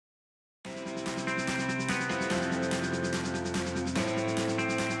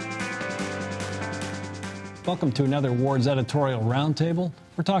Welcome to another Ward's Editorial Roundtable.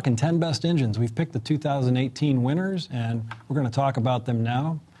 We're talking 10 best engines. We've picked the 2018 winners, and we're going to talk about them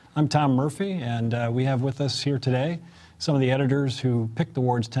now. I'm Tom Murphy, and we have with us here today some of the editors who picked the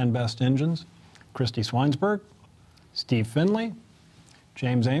Ward's 10 best engines. Christy Swinesberg, Steve Finley,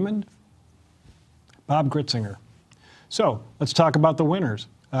 James Amond, Bob Gritzinger. So let's talk about the winners.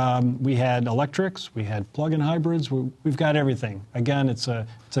 We had electrics, we had plug-in hybrids, we've got everything. Again, it's a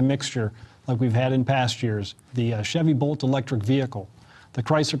mixture like we've had in past years. The Chevy Bolt electric vehicle, the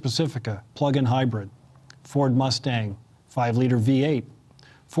Chrysler Pacifica plug-in hybrid, Ford Mustang 5-liter V8,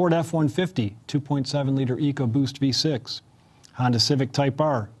 Ford F-150 2.7-liter EcoBoost V6, Honda Civic Type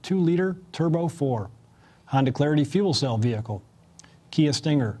R 2-liter Turbo 4, Honda Clarity fuel cell vehicle, Kia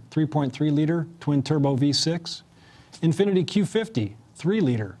Stinger 3.3-liter twin turbo V6, Infiniti Q50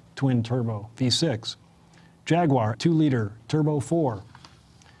 3-liter twin turbo V6, Jaguar 2-liter Turbo 4,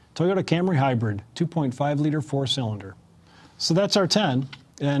 Toyota Camry Hybrid 2.5-liter 4-cylinder. So that's our 10.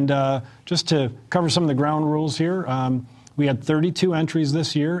 And just to cover some of the ground rules here, we had 32 entries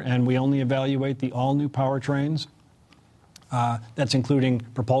this year, and we only evaluate the all-new powertrains. That's including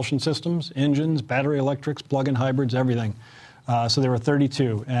propulsion systems, engines, battery electrics, plug-in hybrids, everything. So there were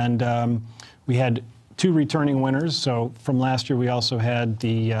 32. And we had 2 returning winners. So from last year, we also had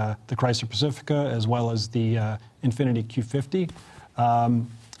the Chrysler Pacifica as well as the Infiniti Q50.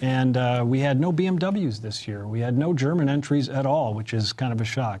 And we had no BMWs this year. We had no German entries at all, which is kind of a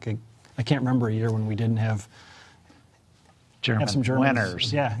shock. I can't remember a year when we didn't have some Germans.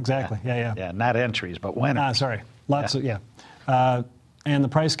 Winners. Yeah, exactly. Yeah. Yeah, not entries, but winners. Sorry. Lots of, and the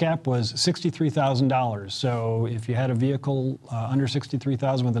price cap was $63,000. So if you had a vehicle under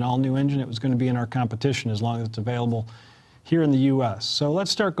 $63,000 with an all-new engine, it was going to be in our competition as long as it's available here in the U.S. So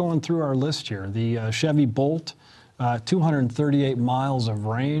let's start going through our list here. The Chevy Bolt, 238 miles of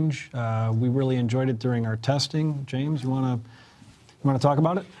range. We really enjoyed it during our testing. James, you want to talk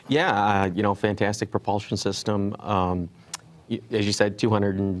about it? Yeah, fantastic propulsion system. As you said,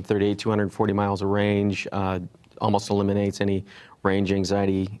 238, 240 miles of range. Almost eliminates any range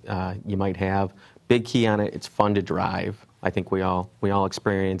anxiety you might have. Big key on it, it's fun to drive. I think we all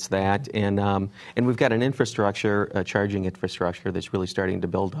experience that, and we've got an infrastructure, a charging infrastructure that's really starting to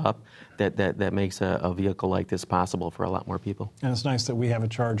build up that makes a vehicle like this possible for a lot more people. And it's nice that we have a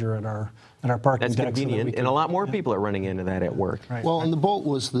charger at our parking deck. That's convenient, so that and a lot more people are running into that at work. Right. Well, and the Bolt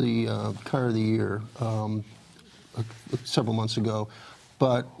was the car of the year several months ago,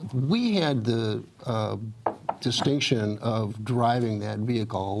 but we had the distinction of driving that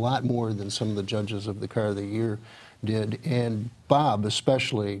vehicle a lot more than some of the judges of the car of the year did, and Bob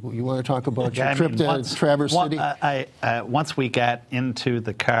especially. You want to talk about your trip to Traverse City? Once we got into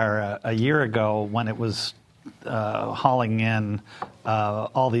the car a year ago when it was hauling in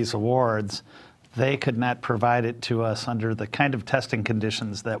all these awards, they could not provide it to us under the kind of testing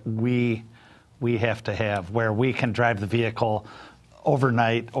conditions that we have to have, where we can drive the vehicle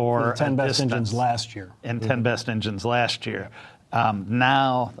overnight or 10 best distance. engines last year. And 10 best engines last year.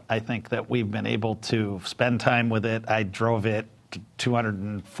 Now, I think that we've been able to spend time with it. I drove it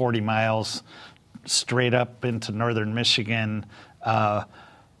 240 miles straight up into northern Michigan.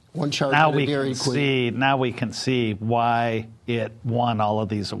 One charge now at we a Dairy can Queen. see. Now we can see why it won all of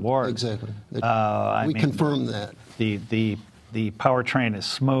these awards. Exactly. We confirmed that. The powertrain is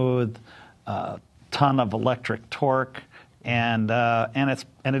smooth, ton of electric torque, and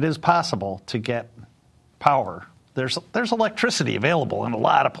it is possible to get power. There's electricity available in a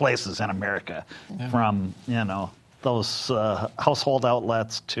lot of places in America, from those household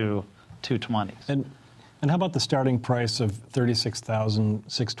outlets to 220s. And how about the starting price of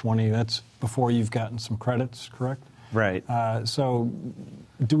 $36,620? That's before you've gotten some credits, correct? Right. So,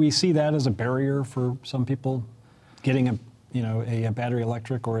 do we see that as a barrier for some people getting a battery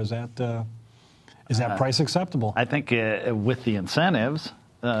electric, or is that price acceptable? I think with the incentives,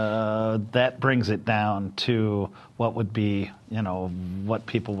 that brings it down to what would be, what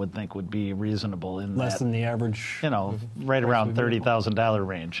people would think would be reasonable in less than the average, right around $30,000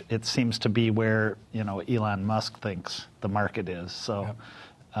 range. It seems to be where Elon Musk thinks the market is. So,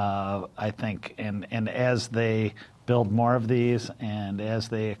 I think, and as they build more of these, and as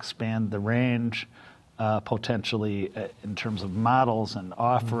they expand the range, potentially in terms of models and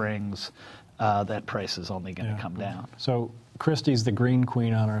offerings, that price is only going to come down. So Christy's the green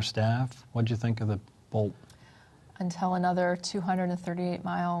queen on our staff. What'd you think of the Bolt? Until another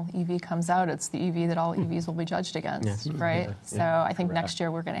 238-mile EV comes out, it's the EV that all EVs will be judged against, right? So I think next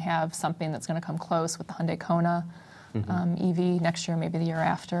year we're going to have something that's going to come close with the Hyundai Kona EV next year, maybe the year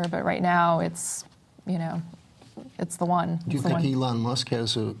after. But right now it's, it's the one. Do you think Elon Musk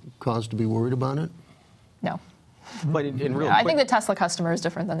has a cause to be worried about it? No. But in real I think the Tesla customer is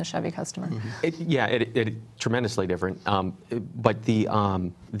different than the Chevy customer. It tremendously different. But the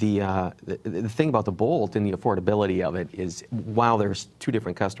thing about the Bolt and the affordability of it is, while there's two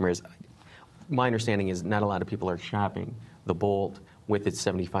different customers, my understanding is not a lot of people are shopping the Bolt with its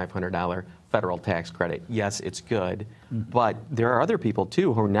 $7,500 federal tax credit. Yes, it's good, but there are other people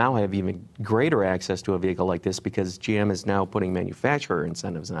too who now have even greater access to a vehicle like this because GM is now putting manufacturer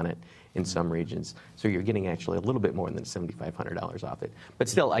incentives on it in some regions. So you're getting actually a little bit more than $7,500 off it. But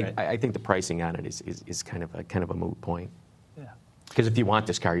still, I think the pricing on it is kind of a moot point. Yeah. Because if you want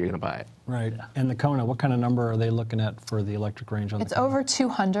this car, you're going to buy it. Right. And the Kona, what kind of number are they looking at for the electric range on the It's Kona? over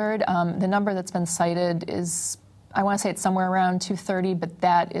 200. The number that's been cited is, I want to say it's somewhere around 230, but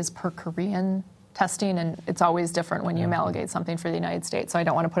that is per Korean testing, and it's always different when you amalgamate something for the United States, so I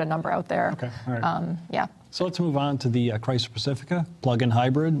don't want to put a number out there. Okay, all right. Yeah. So let's move on to the Chrysler Pacifica plug-in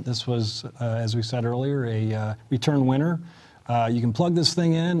hybrid. This was, as we said earlier, a return winner. You can plug this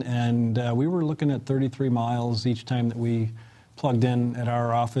thing in, and we were looking at 33 miles each time that we plugged in at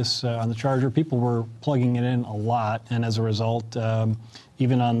our office on the charger. People were plugging it in a lot, and as a result,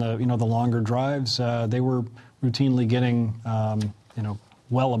 even on the the longer drives, they were routinely getting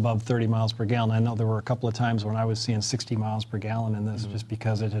well above 30 miles per gallon. I know there were a couple of times when I was seeing 60 miles per gallon in this, just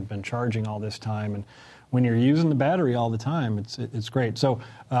because it had been charging all this time. And when you're using the battery all the time, it's great. So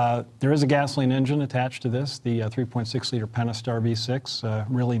there is a gasoline engine attached to this, the 3.6-liter Pentastar V6,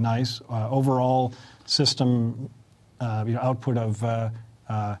 really nice. Overall system output of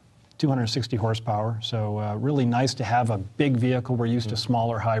 260 horsepower. So really nice to have a big vehicle. We're used to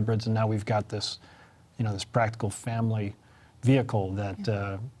smaller hybrids, and now we've got this, this practical family vehicle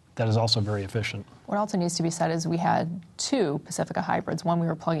that is also very efficient. What also needs to be said is we had two Pacifica hybrids, one we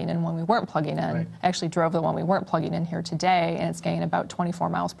were plugging in, one we weren't plugging in. Right. I actually drove the one we weren't plugging in here today, and it's getting about 24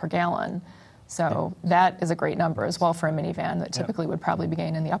 miles per gallon. So that is a great number as well for a minivan that typically would probably be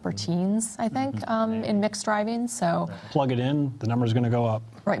getting in the upper teens, I think, in mixed driving. So Plug it in, the number's going to go up.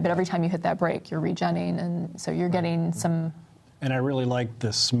 right, but every time you hit that brake, you're regenning, and so you're getting some. And I really like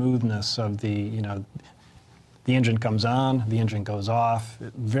the smoothness of the engine comes on, the engine goes off.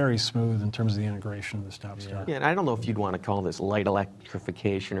 Very smooth in terms of the integration of the stop-start. Yeah, and I don't know if you'd want to call this light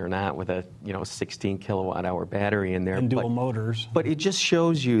electrification or not with a 16 kilowatt-hour battery in there. And dual motors. But it just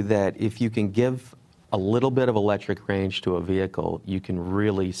shows you that if you can give a little bit of electric range to a vehicle, you can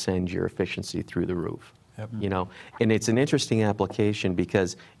really send your efficiency through the roof. Yep. And it's an interesting application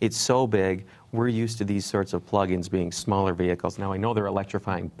because it's so big. We're used to these sorts of plug-ins being smaller vehicles. Now, I know they're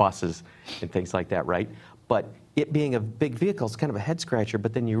electrifying buses and things like that, right? But it being a big vehicle is kind of a head scratcher,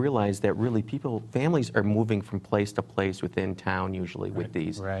 but then you realize that really families are moving from place to place within town usually with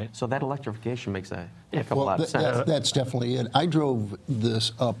these. Right. So that electrification makes a heck of a lot of sense. That's definitely it. I drove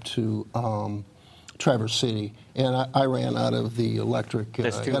this up to Traverse City, and I ran out of the electric.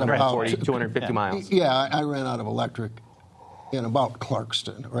 That's at 250 miles. Yeah, I ran out of electric in about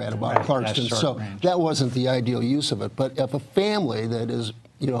Clarkston, or at about Clarkston. That's So short range. that wasn't the ideal use of it. But if a family that is,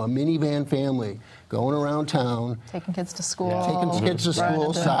 a minivan family going around town, Taking kids to school. taking kids to school,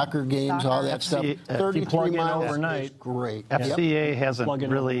 Right. soccer games, all that stuff, If you 33 plug in miles overnight, is great. FCA hasn't Plug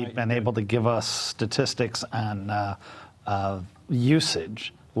in really overnight. been able to give us statistics on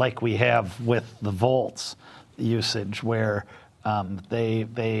usage like we have with the Volts usage, where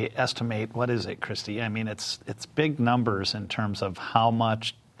they estimate, what is it, Christy? I mean, it's big numbers in terms of how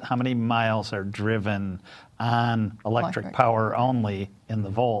many miles are driven on electric power only in the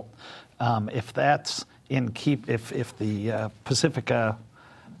Volt. If that's if the Pacifica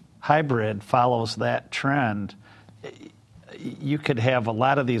hybrid follows that trend, you could have a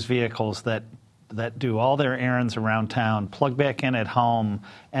lot of these vehicles that do all their errands around town, plug back in at home,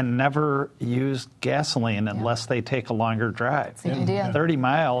 and never use gasoline unless they take a longer drive. That's the idea. 30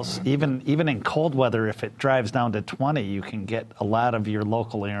 miles, even in cold weather, if it drives down to 20, you can get a lot of your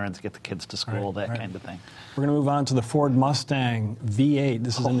local errands, get the kids to school, that kind of thing. We're going to move on to the Ford Mustang V8.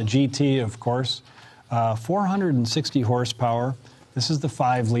 This is in the GT, of course. 460 horsepower. This is the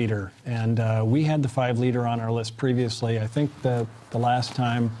 5-liter, and we had the 5-liter on our list previously. I think the last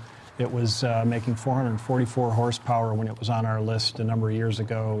time it was making 444 horsepower when it was on our list a number of years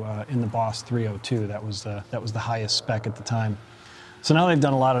ago in the Boss 302. That was the highest spec at the time. So now they've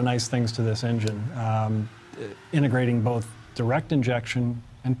done a lot of nice things to this engine, integrating both direct injection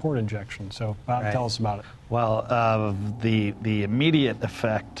and port injection. So Bob, tell us about it. Well, the immediate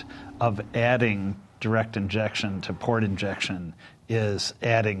effect of adding direct injection to port injection is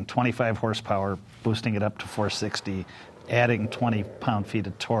adding 25 horsepower, boosting it up to 460, adding 20 pound-feet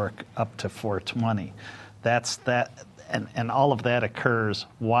of torque up to 420. That's and all of that occurs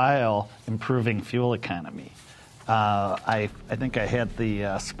while improving fuel economy. I think I had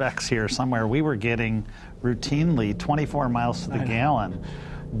the specs here somewhere. We were getting routinely 24 miles to the gallon.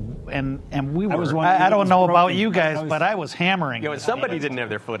 And we were, I don't know about you guys, but I was hammering. Somebody didn't have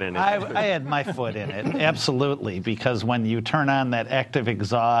their foot in it. I had my foot in it, absolutely, because when you turn on that active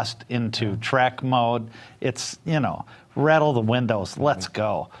exhaust into track mode, it's, rattle the windows, let's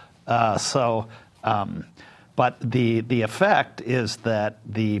go. But the effect is that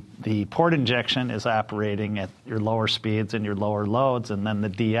the port injection is operating at your lower speeds and your lower loads, and then the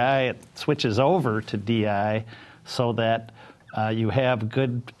DI, it switches over to DI so that you have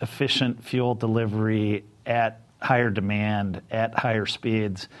good, efficient fuel delivery at higher demand, at higher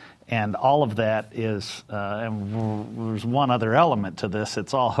speeds, and all of that is, and there's one other element to this,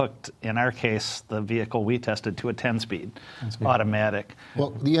 it's all hooked, in our case, the vehicle we tested, to a 10-speed automatic. Well,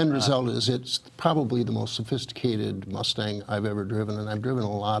 the end result is it's probably the most sophisticated Mustang I've ever driven, and I've driven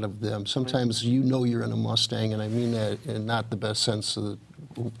a lot of them. Sometimes you're in a Mustang, and I mean that in not the best sense of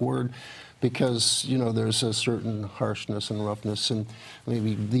the word, because, there's a certain harshness and roughness, and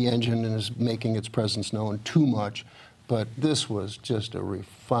maybe the engine is making its presence known too much, but this was just a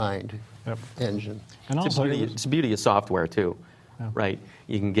refined engine. And also, it's the beauty of software, too, right?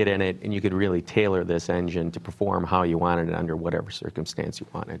 You can get in it, and you could really tailor this engine to perform how you wanted it under whatever circumstance you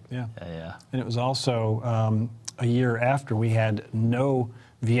wanted. Yeah. And it was also a year after we had no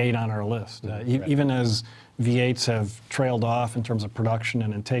V8 on our list. Even as V8s have trailed off in terms of production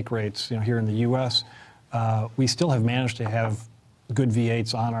and intake rates, here in the U.S., we still have managed to have good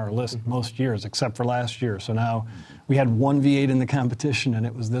V8s on our list most years, except for last year. So now we had one V8 in the competition, and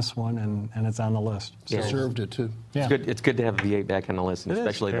it was this one, and it's on the list. So deserved it, too. Yeah. It's good to have a V8 back on the list, and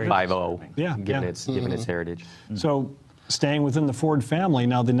especially the 5.0, given its heritage. So staying within the Ford family,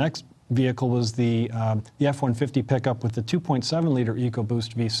 now the next vehicle was the F-150 pickup with the 2.7-liter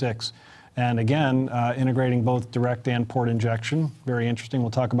EcoBoost V6. And again, integrating both direct and port injection. Very interesting.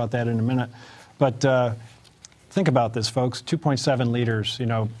 We'll talk about that in a minute. But think about this, folks. 2.7 liters.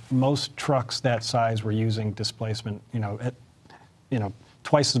 Most trucks that size were using displacement.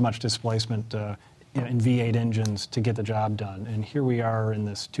 Twice as much displacement in V8 engines to get the job done. And here we are in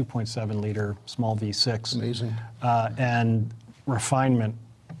this 2.7 liter small V6. Amazing. And refinement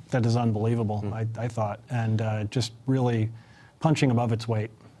that is unbelievable. I thought, and just really punching above its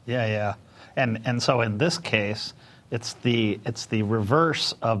weight. Yeah. And so in this case, it's the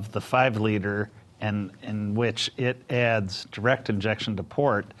reverse of the 5-liter, and in which it adds direct injection to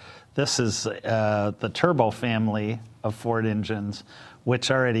port. This is the turbo family of Ford engines,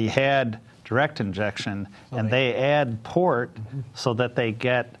 which already had direct injection, and they add port so that they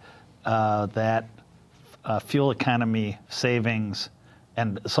get that fuel economy savings,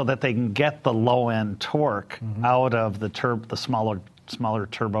 and so that they can get the low-end torque out of the smaller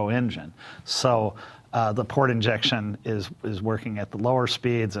turbo engine. So the port injection is working at the lower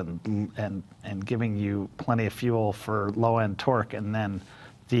speeds and giving you plenty of fuel for low-end torque, and then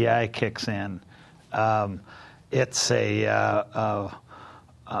DI kicks in. It's as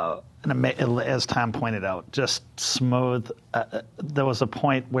Tom pointed out, just smooth. There was a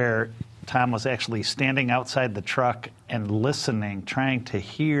point where Tom was actually standing outside the truck and listening, trying to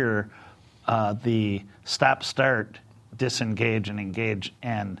hear the stop-start, disengage and engage,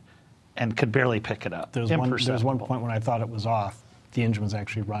 and could barely pick it up. There was one point when I thought it was off. The engine was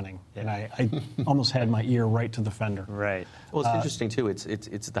actually running, and I almost had my ear right to the fender. Right. Well, it's interesting too. It's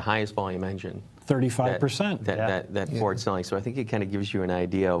the highest volume engine. 35%. That Ford's selling. So I think it kind of gives you an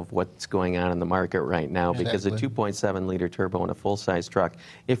idea of what's going on in the market right now, because a 2.7 liter turbo in a full size truck,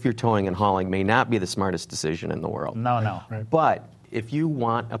 if you're towing and hauling, may not be the smartest decision in the world. No. Right. But if you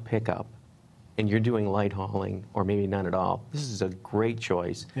want a pickup, and you're doing light hauling, or maybe none at all, this is a great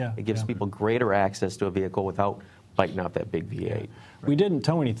choice. It gives people greater access to a vehicle without biting off that big V8. We didn't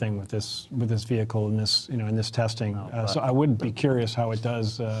tow anything with this vehicle in this testing, so I would be curious how it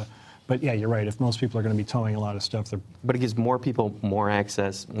does. But yeah, you're right. If most people are going to be towing a lot of stuff, but it gives more people more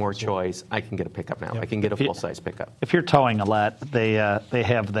access, more choice. I can get a pickup now. I can get a full-size pickup. If you're towing a lot, they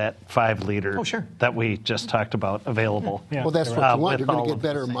have that 5-liter that we just talked about available. Yeah. Well, that's what you want. You're going to get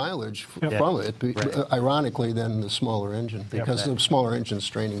better mileage from it, ironically, than the smaller engine, because the smaller engine's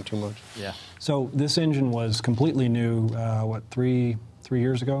straining too much. Yeah. So this engine was completely new, 3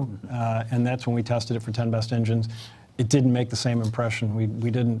 years ago, and that's when we tested it for 10 best engines. It didn't make the same impression. We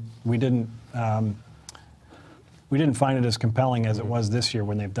didn't find it as compelling as it was this year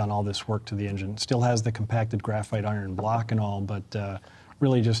when they've done all this work to the engine. It still has the compacted graphite iron block and all, but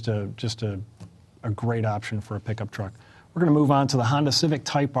really just a great option for a pickup truck. We're going to move on to the Honda Civic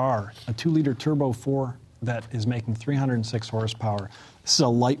Type R, a 2-liter turbo 4 that is making 306 horsepower. This is a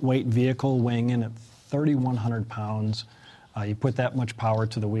lightweight vehicle weighing in at 3,100 pounds. You put that much power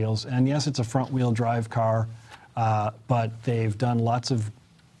to the wheels, and yes, it's a front-wheel drive car, but they've done lots of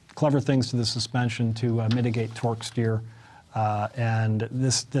clever things to the suspension to mitigate torque steer. And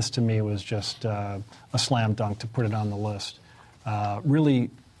this to me was just a slam dunk to put it on the list. Really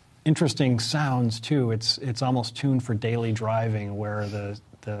interesting sounds too. It's almost tuned for daily driving, where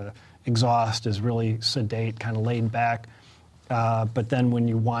the exhaust is really sedate, kind of laid back. But then when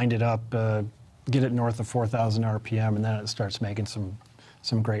you wind it up, get it north of 4,000 RPM, and then it starts making some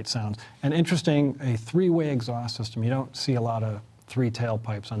great sounds. And interesting, a three-way exhaust system. You don't see a lot of three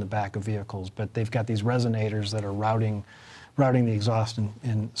tailpipes on the back of vehicles, but they've got these resonators that are routing the exhaust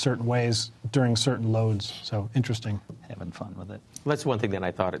in certain ways during certain loads. So interesting. Having fun with it. Well, that's one thing that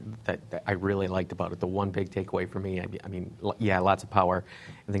I thought that I really liked about it. The one big takeaway for me, I mean, yeah, lots of power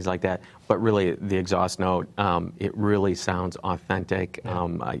and things like that, but really the exhaust note, it really sounds authentic.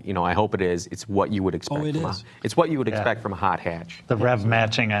 Yeah. I hope it is. It's what you would expect. It's what you would expect from a hot hatch. The rev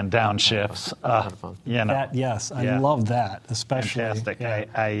matching on downshifts. A lot of fun. Yes, I love that, especially. Fantastic.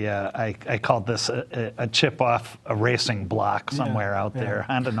 Yeah. I called this a chip off a racing block somewhere out there.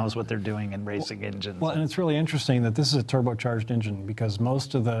 Honda knows what they're doing in racing engines. Well, and it's really interesting that this is a turbocharged engine, because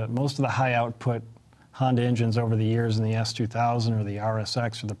most of the high output Honda engines over the years in the S2000 or the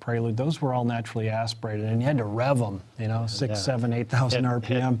RSX or the Prelude, those were all naturally aspirated, and you had to rev them, 6,000, 7,000, 8,000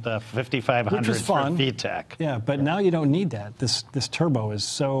 RPM. The 5,500 which was fun. for VTEC. Yeah, but now you don't need that. This turbo is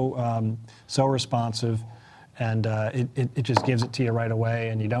so responsive, and it just gives it to you right away,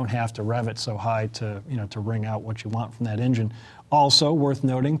 and you don't have to rev it so high to wring out what you want from that engine. Also worth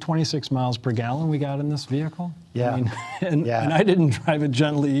noting, 26 miles per gallon we got in this vehicle. Yeah. And I didn't drive it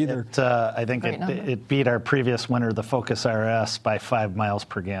gently either. I think it beat our previous winner, the Focus RS, by 5 miles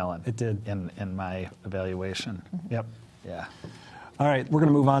per gallon. It did. In my evaluation. Mm-hmm. Yep. Yeah. All right, we're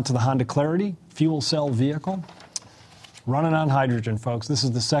going to move on to the Honda Clarity fuel cell vehicle. Running on hydrogen, folks. This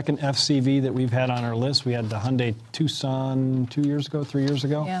is the second FCV that we've had on our list. We had the Hyundai Tucson 3 years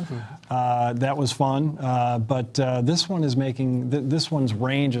ago. Yeah. That was fun. But this one is this one's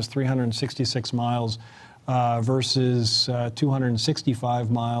range is 366 miles versus 265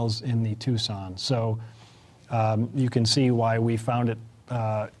 miles in the Tucson. So you can see why we found it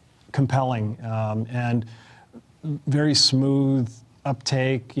compelling, and very smooth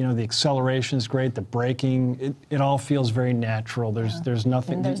uptake. The acceleration is great. The braking, it all feels very natural. There's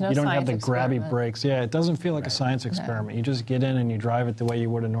nothing. There's no you don't have the grabby experiment. brakes. Yeah, it doesn't feel like a science experiment. You just get in and you drive it the way you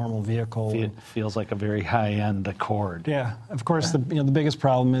would a normal vehicle. It feels like a very high-end Accord. Yeah, of course. The biggest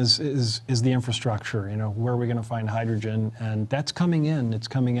problem is the infrastructure. Where are we going to find hydrogen? And that's coming in. It's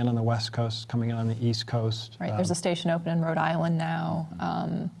coming in on the West Coast. It's coming in on the East Coast. Right. There's a station open in Rhode Island now.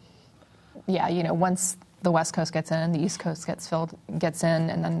 Once the West Coast gets in, the East Coast gets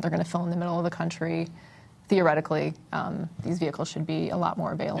in, and then they're going to fill in the middle of the country. Theoretically, these vehicles should be a lot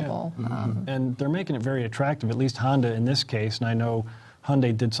more available. Yeah. And they're making it very attractive, at least Honda in this case. And I know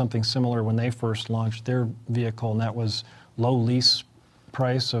Hyundai did something similar when they first launched their vehicle, and that was low lease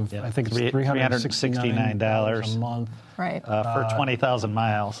price of, I think it's $369 a month. Right. For 20,000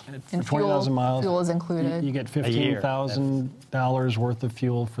 miles. And for 20,000 miles. Fuel is included. You get $15,000 worth of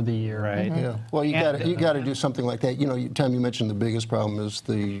fuel for the year. Right. Yeah. Well, you got to do something like that. Tom, you mentioned the biggest problem is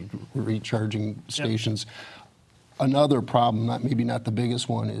the recharging stations. Yep. Another problem, maybe not the biggest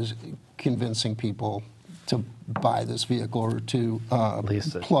one, is convincing people to buy this vehicle or to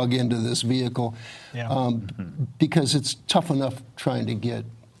plug into this vehicle, because it's tough enough trying to get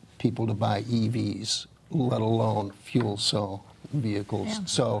people to buy EVs, let alone fuel cell vehicles. Yeah.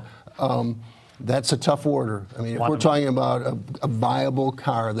 So that's a tough order. I mean, if we're talking about a viable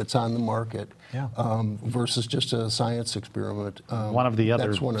car that's on the market versus just a science experiment. One of the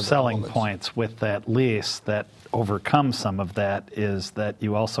other selling points with that lease that overcomes some of that is that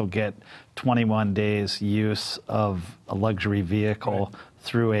you also get 21 days use of a luxury vehicle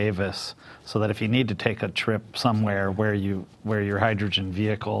through Avis, so that if you need to take a trip somewhere where your hydrogen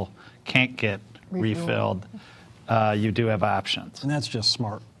vehicle can't get refilled, you do have options. And that's just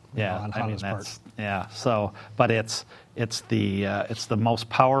smart. Yeah, So, but it's the most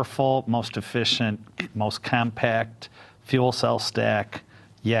powerful, most efficient, most compact fuel cell stack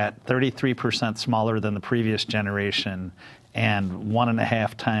yet, 33% smaller than the previous generation, and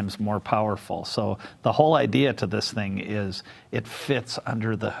 1.5 times more powerful. So the whole idea to this thing is it fits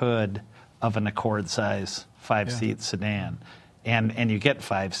under the hood of an Accord size 5-seat sedan, and you get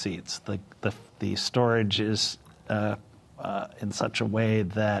 5 seats. The storage is in such a way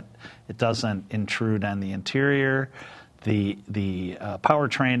that it doesn't intrude on the interior. The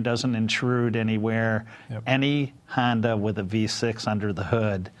powertrain doesn't intrude anywhere. Yep. Any Honda with a V6 under the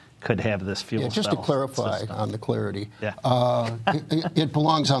hood could have this fuel cell just to clarify system. on the clarity, Yeah. it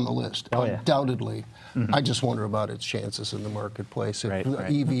belongs on the list, Oh, yeah. undoubtedly. I just wonder about its chances in the marketplace. If Right.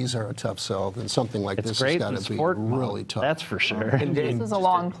 EVs are a tough sell, then something like It's this great has in got to be sport mode, really tough. that's for sure. This is a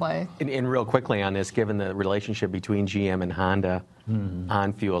long play. And real quickly on this, given the relationship between GM and Honda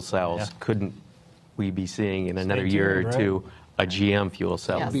on fuel cells, Yeah. couldn't we be seeing in another tuned, year or right? two a GM fuel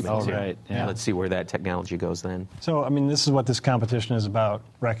cell? Yes. mix? Oh, right, yeah. Let's see where that technology goes then. So, I mean, this is what this competition is about,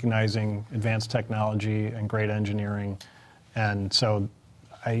 recognizing advanced technology and great engineering. And so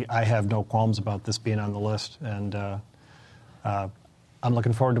I have no qualms about this being on the list. And I'm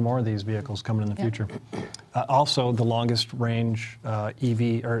looking forward to more of these vehicles coming in the Yeah. future. Also, the longest range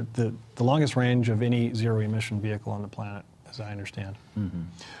EV, or the longest range of any zero-emission vehicle on the planet, as I understand.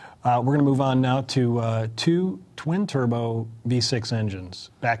 We're going to move on now to two twin-turbo V6 engines,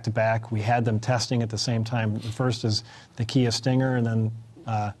 back-to-back. We had them testing at the same time. The first is the Kia Stinger, and then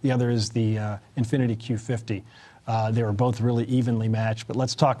the other is the Infiniti Q50. They were both really evenly matched, but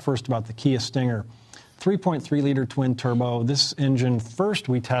let's talk first about the Kia Stinger. 3.3-liter twin-turbo. This engine first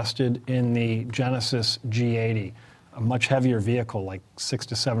we tested in the Genesis G80, a much heavier vehicle, like 600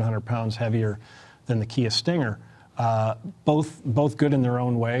 to 700 pounds heavier than the Kia Stinger. Both good in their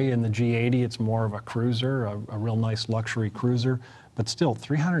own way. In the G80, it's more of a cruiser, a real nice luxury cruiser, but still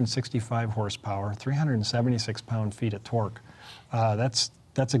 365 horsepower, 376 pound-feet of torque. That's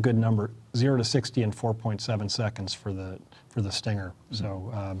a good number. 0 to 60 in 4.7 seconds for the Stinger.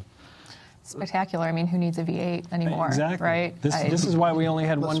 So. Spectacular. I mean, who needs a V8 anymore? Exactly. Right? This is why we only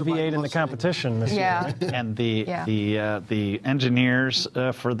had one V8 in the competition this year. Yeah. Right? And Yeah. the engineers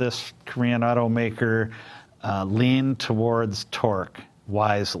for this Korean automaker lean towards torque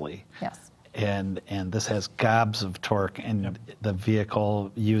wisely. Yes. And this has gobs of torque, and the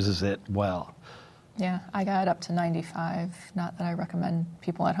vehicle uses it well. Yeah, I got it up to 95. Not that I recommend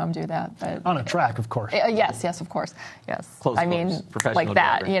people at home do that, but On a track, of course. yes, of course, yes. Close I mean, quotes. Professional like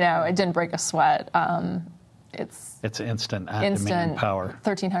that. driver. You know, it didn't break a sweat. It's instant on-demand instant power.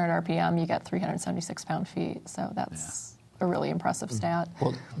 1,300 RPM. You get 376 pound-feet. So that's a really impressive stat.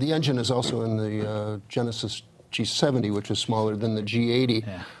 Well, the engine is also in the Genesis G70, which is smaller than the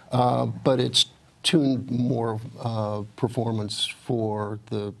G80, but it's tuned more performance for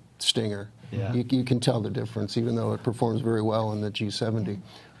the Stinger. Yeah. You can tell the difference, even though it performs very well in the G70.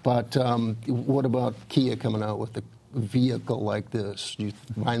 But what about Kia coming out with a vehicle like this? Do you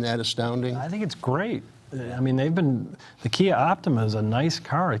find that astounding? I think it's great. I mean, the Kia Optima is a nice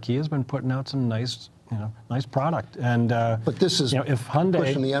car. Kia's been putting out some nice product. And But this is if Hyundai,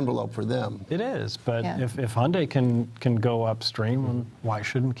 pushing the envelope for them. it is. But Yeah. if Hyundai can go upstream, then why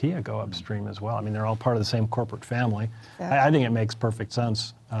shouldn't Kia go upstream as well? I mean, they're all part of the same corporate family. Yeah. I think it makes perfect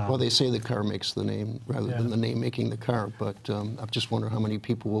sense. Well, they say the car makes the name rather than the name making the car, but I just wonder how many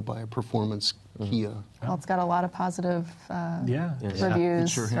people will buy a performance Kia. Well, it's got a lot of positive It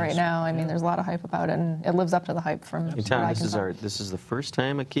reviews sure has. right now. I mean, there's a lot of hype about it, and it lives up to the hype from And what Tom, I can tell. this is the first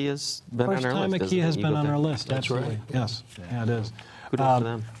time a Kia's been First on our time list. a isn't Kia it? has You been go on back- our list. That's right. Absolutely. Yes. Yeah, it is. Kudos to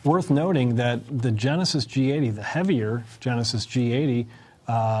them. Worth noting that the Genesis G80, the heavier Genesis G80,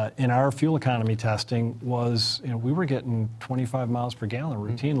 in our fuel economy testing was, we were getting 25 miles per gallon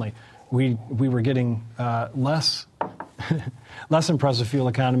routinely. We were getting less impressive fuel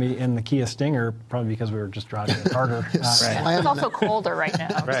economy in the Kia Stinger, probably because we were just driving it harder. It's also colder right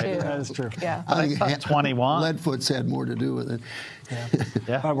now, Right. too. That is true. Yeah. I think 21. Leadfoot's had more to do with it.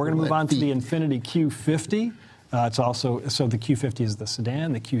 Yeah. All right, we're going to move on to the Feet. Infiniti Q50. It's also, so the Q50 is the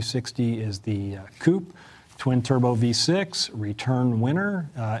sedan, the Q60 is the coupe, twin turbo V6, return winner.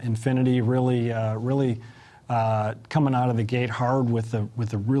 Infiniti really coming out of the gate hard with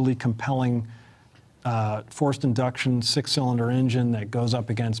a really compelling forced induction 6-cylinder engine that goes up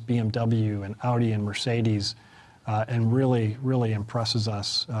against BMW and Audi and Mercedes, and really impresses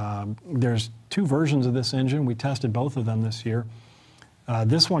us. There's two versions of this engine. We tested both of them this year.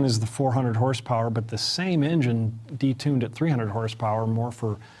 This one is the 400 horsepower, but the same engine detuned at 300 horsepower, more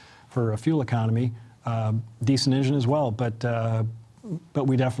for fuel economy. Decent engine as well, but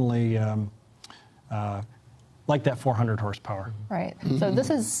we definitely like that 400 horsepower. Right. So this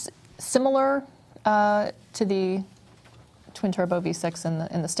is similar to the twin turbo V6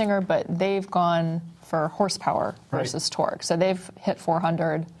 in the Stinger, but they've gone for horsepower versus torque. So they've hit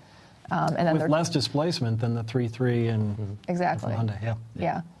 400, and then With they're less displacement than the 3.3 and exactly. Honda.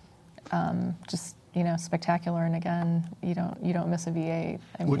 Yeah. Just spectacular, and again, you don't miss a V8.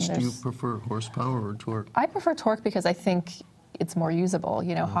 I mean, Which do you there's- prefer, horsepower or torque? I prefer torque because I think it's more usable.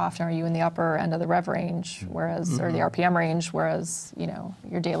 You know, how often are you in the upper end of the rev range, whereas or the RPM range, whereas you know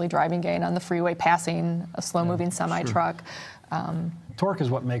your daily driving gain on the freeway passing a slow-moving semi truck. Torque is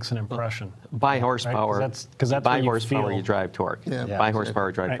what makes an impression. By horsepower, right? Because that's by what horsepower you you drive torque. Yeah. By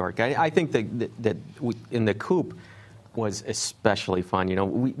horsepower drive Right. torque. I think that in the coupe was especially fun. You know,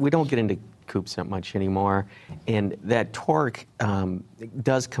 we don't get into coupes that much anymore, and that torque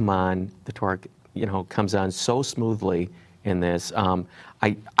does come on. The torque, you know, comes on so smoothly in this.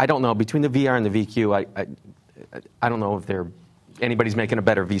 I don't know, between the VR and the VQ, I don't know if anybody's making a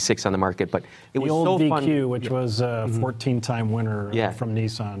better V6 on the market, but it was The old so VQ, fun. which was a 14-time winner Yeah. from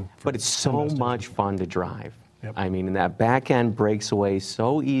Nissan. But it's so much fun to drive. Yep. I mean, and that back end breaks away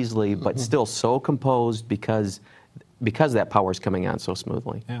so easily, but still so composed because that power is coming on so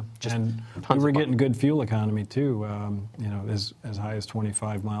smoothly. Yeah, Just and tons we of were fun. getting good fuel economy too. You know, as high as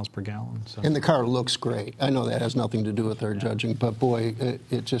 25 miles per gallon. So. And the car looks great. I know that has nothing to do with our judging, but boy,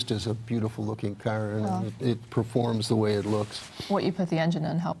 it just is a beautiful looking car, and it performs the way it looks. What you put the engine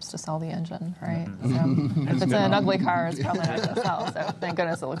in helps to sell the engine, right? So if it's in an ugly car, it's probably not going to sell. So thank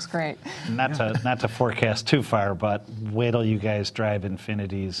goodness it looks great. Not to forecast too far, but wait till you guys drive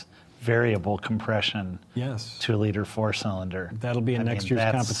Infinity's variable compression Yes. 2-liter 4-cylinder. That'll be in next year's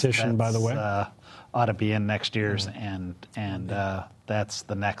that's- competition, by the way. ought to be in next year's, and that's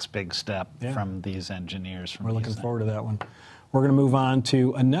the next big step Yeah. from these engineers. From We're looking Nissan. forward to that one. We're going to move on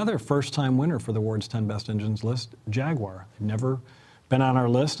to another first-time winner for the Ward's 10 Best Engines list, Jaguar. They've never been on our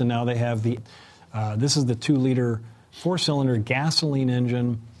list, and now they have this is the 2-liter 4-cylinder gasoline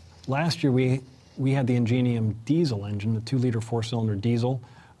engine. Last year we had the Ingenium diesel engine, the 2-liter 4-cylinder diesel,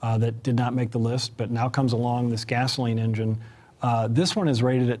 that did not make the list, but now comes along this gasoline engine. This one is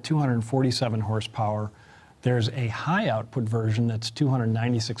rated at 247 horsepower. There's a high output version that's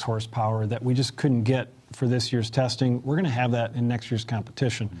 296 horsepower that we just couldn't get for this year's testing. We're going to have that in next year's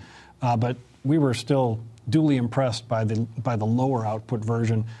competition. But we were still duly impressed by the lower output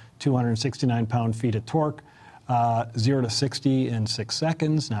version, 269 pound-feet of torque, 0 to 60 in 6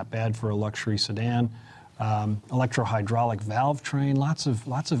 seconds, not bad for a luxury sedan. Electro-hydraulic valve train, lots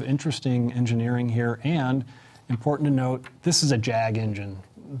of interesting engineering here, and important to note, this is a Jag engine.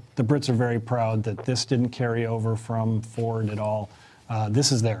 The Brits are very proud that this didn't carry over from Ford at all.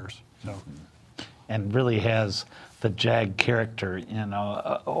 This is theirs. So, and really has the Jag character. You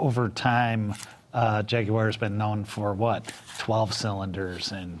know, over time, Jaguar's been known for 12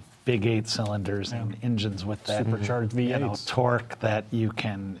 cylinders and big 8 cylinders and engines with that Supercharged V8s. You know, torque that you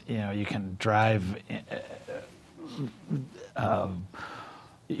can drive.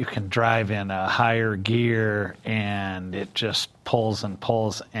 You can drive in a higher gear, and it just pulls and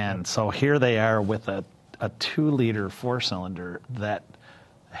pulls. And so here they are with a 2-liter 4-cylinder that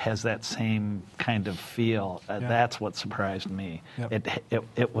has that same kind of feel. That's what surprised me. Yep.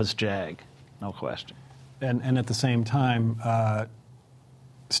 It was Jag, no question. and at the same time,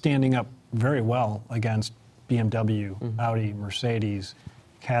 standing up very well against BMW, Audi, Mercedes,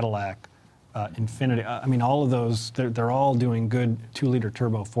 Cadillac, Infiniti. I mean, all of those, they're all doing good 2-liter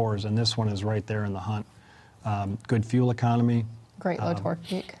turbo 4s, and this one is right there in the hunt. Good fuel economy. Great low torque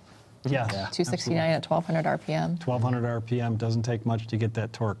peak. Yes. 269 at 1200 RPM. 1200 RPM, doesn't take much to get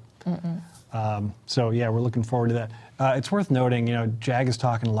that torque. So yeah, we're looking forward to that. It's worth noting, you know, Jag is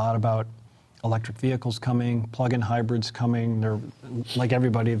talking a lot about electric vehicles coming, plug-in hybrids coming. They're like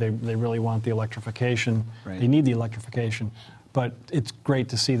everybody, they really want the electrification. Right. They need the electrification, but it's great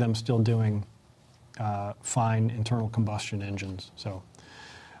to see them still doing fine internal combustion engines. So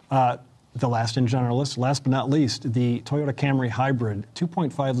the last engine on our list, last but not least, the Toyota Camry Hybrid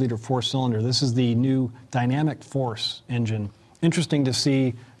 2.5-liter 4-cylinder. This is the new Dynamic Force engine. Interesting to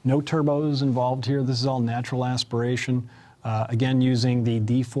see no turbos involved here. This is all natural aspiration. Again, using the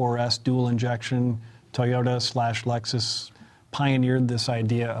D4S dual injection. Toyota/Lexus pioneered this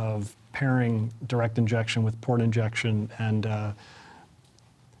idea of pairing direct injection with port injection, and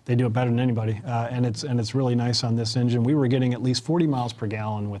they do it better than anybody. And it's really nice on this engine. We were getting at least 40 miles per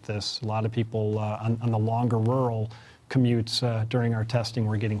gallon with this. A lot of people on the longer rural commutes during our testing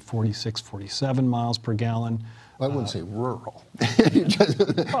were getting 46, 47 miles per gallon. I wouldn't say rural.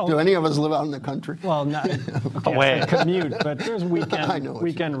 Do any of us live out in the country? Well, not Away. commute, but there's I know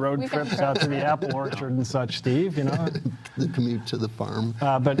weekend what you road trips out to the apple orchard and such, Steve, you know. The commute to the farm.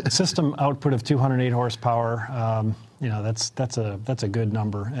 But system output of 208 horsepower, you know, that's a good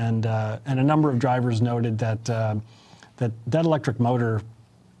number. And a number of drivers noted that electric motor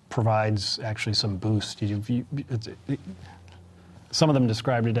provides actually some boost. Some of them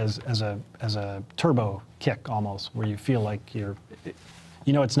described it as a turbo kick almost, where you feel like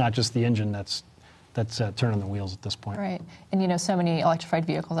it's not just the engine that's that's turning the wheels at this point. Right. And, you know, so many electrified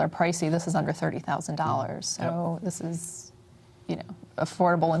vehicles are pricey. This is under $30,000. So Yep. this is, you know,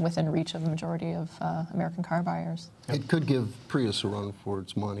 affordable and within reach of the majority of American car buyers. It could give Prius a run for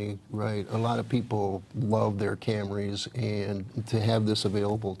its money, right? A lot of people love their Camrys, and to have this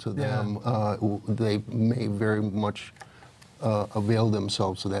available to them, they may very much avail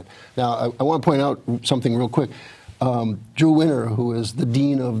themselves of that. Now, I want to point out something real quick. Drew Winter, who is the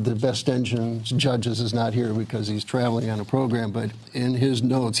dean of the best engines judges, is not here because he's traveling on a program, but in his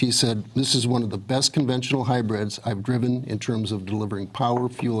notes he said, this is one of the best conventional hybrids I've driven in terms of delivering power,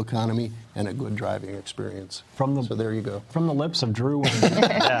 fuel economy, and a good driving experience. So there you go. From the lips of Drew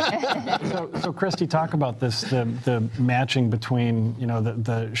Winter. So Christy, talk about this, the matching between, you know,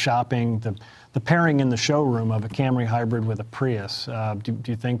 the shopping, the pairing in the showroom of a Camry hybrid with a Prius. Do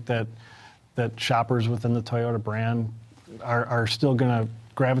you think that shoppers within the Toyota brand are still going to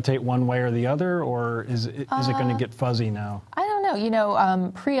gravitate one way or the other, or is it going to get fuzzy now? I don't know. You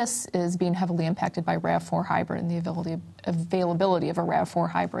know, Prius is being heavily impacted by RAV4 hybrid and the availability of a RAV4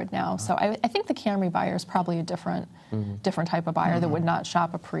 hybrid now. So I think the Camry buyer is probably a different type of buyer that would not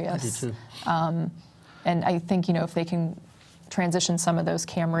shop a Prius. I do too. And I think, you know, if they can transition some of those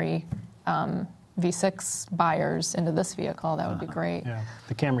Camry V6 buyers into this vehicle, that would be great. Yeah,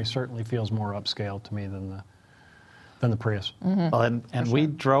 the Camry certainly feels more upscale to me than the Prius. Well, and we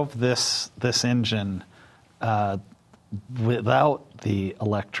drove this engine without the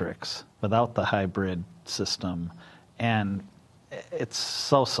electrics, without the hybrid system, and it's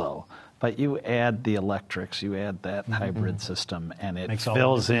so-so. But you add the electrics, you add that hybrid system, and it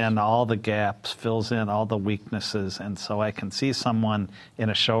fills in all the gaps, fills in all the weaknesses. And so I can see someone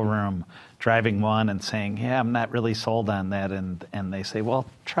in a showroom driving one and saying, yeah, I'm not really sold on that. And they say, well,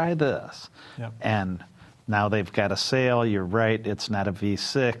 try this. Yep. And now they've got a sale. You're right. It's not a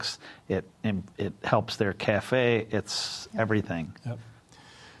V6. It helps their cafe. It's everything. Yep.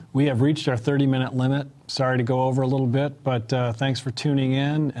 We have reached our 30-minute limit. Sorry to go over a little bit, but thanks for tuning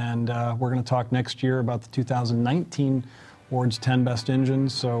in. And we're going to talk next year about the 2019 Ward's 10 Best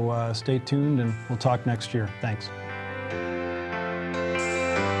Engines. So stay tuned, and we'll talk next year. Thanks.